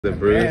The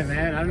bruise. Yeah,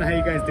 man. I don't know how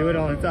you guys do it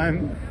all the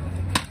time.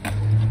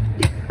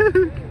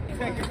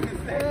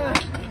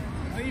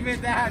 Leave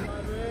it, Dad.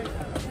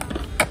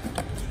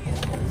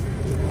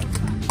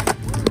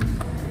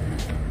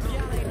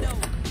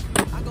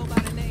 I go by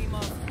the name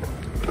of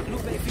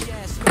Lupe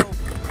Fiasco,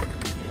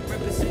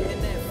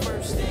 representing that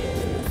first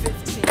and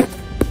 15.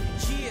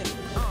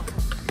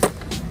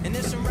 Yeah, and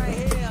this one right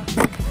here,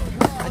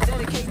 I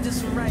dedicate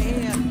this one right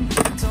here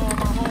to all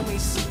my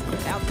homies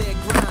out there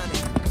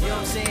grinding. You know what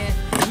I'm saying?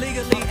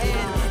 Legally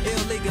and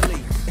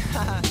illegally.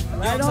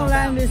 I don't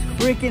land this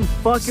freaking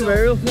fucking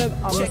varial flip,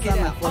 I'm gonna stop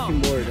my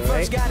fucking board, alright?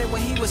 First got it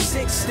when he was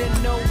 6,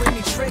 didn't know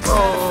any tricks.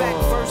 Matter of fact,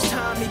 first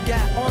time he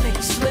got on it,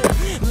 he slipped.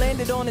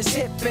 Landed on his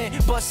hip and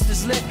busted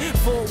his lip.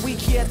 For a week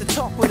he had to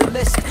talk with a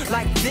list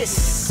like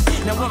this.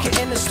 Now we can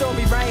end the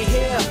story right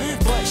here,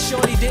 but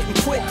shorty didn't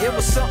quit, it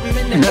was something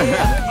in the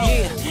air.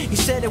 Yeah, he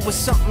said it was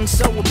something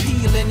so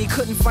appealing, he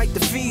couldn't fight the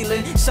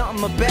feeling,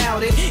 something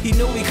about it. He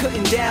knew he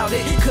couldn't doubt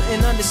it,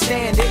 couldn't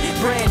understand it.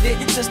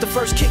 Branded, since the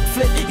first kick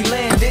flip he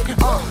landed.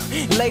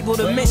 Labeled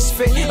a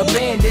misfit, a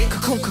bandit.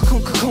 Cocoon,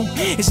 cocoon, cocoon.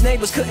 His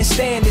neighbors couldn't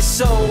stand it,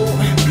 so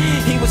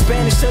he was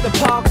banished to the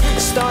park.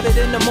 Started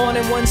in the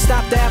morning, one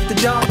stopped after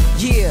dark.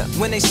 Yeah,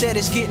 when they said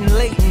it's getting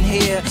late in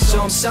here, so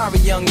I'm sorry,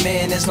 young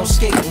man, there's no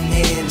skating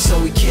here. And so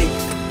we kick,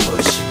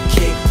 push,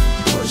 kick,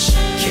 push,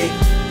 kick,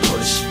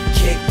 push,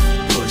 kick,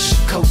 push,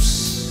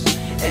 coast.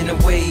 And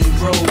away he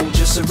rolled,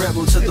 just a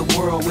rebel to the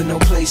world with no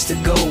place to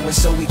go. And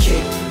so we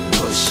kick,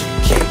 push,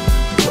 kick,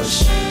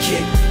 push,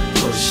 kick,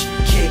 push,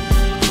 kick,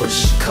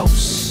 push,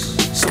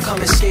 coast. So come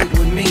and skate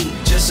with me,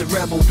 just a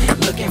rebel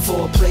looking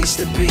for a place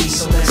to be.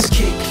 So let's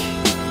kick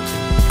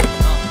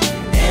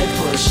and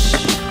push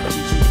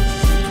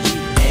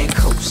and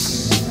coast.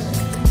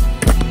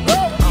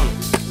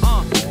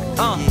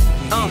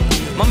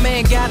 My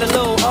man got a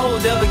little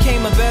older,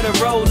 became a better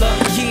roller.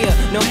 Yeah,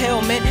 no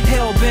helmet,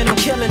 hell-bent on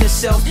killing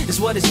himself is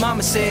what his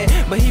mama said,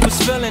 but he was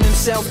feeling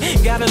himself.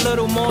 Got a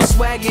little more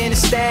swagger in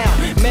his style.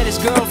 Met his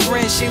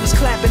girlfriend, she was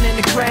clapping in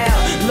the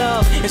crowd.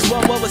 Love is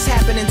what was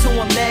happening to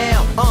him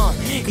now.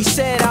 He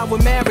said I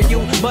would marry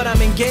you, but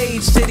I'm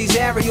engaged to these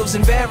aerials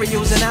and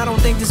varials, and I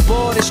don't think this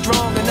board is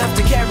strong enough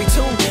to carry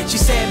two. She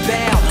said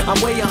bow, I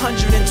weigh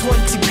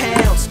 120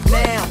 pounds.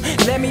 Now,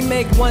 let me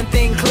make one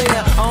thing clear,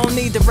 I don't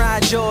need to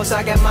ride yours,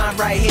 I got mine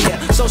right here.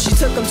 So she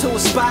took him to a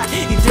spot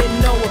he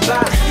didn't know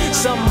about,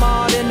 some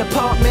odd in the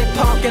apartment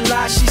parking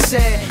lot. She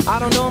said, I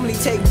don't normally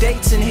take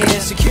dates in here.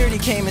 Security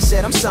came and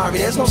said, I'm sorry,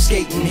 there's no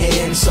skating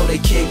here. And so they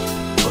kick,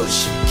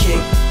 push,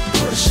 kick,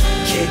 push,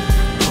 kick,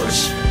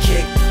 push,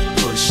 kick,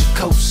 push,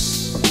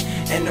 coast.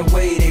 And the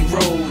way they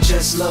roll,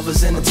 just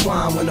lovers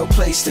intertwined with no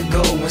place to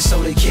go. And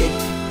so they kick,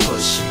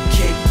 push,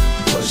 kick,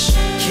 push,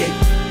 kick,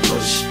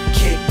 push,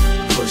 kick,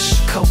 push,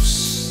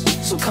 coast.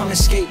 So come and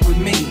skate with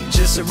me,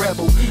 just a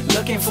rebel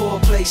looking for a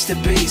place to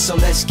be. So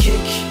let's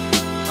kick,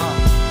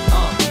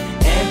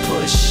 and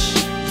push,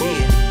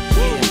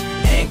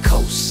 yeah, and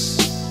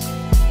coast,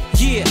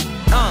 yeah,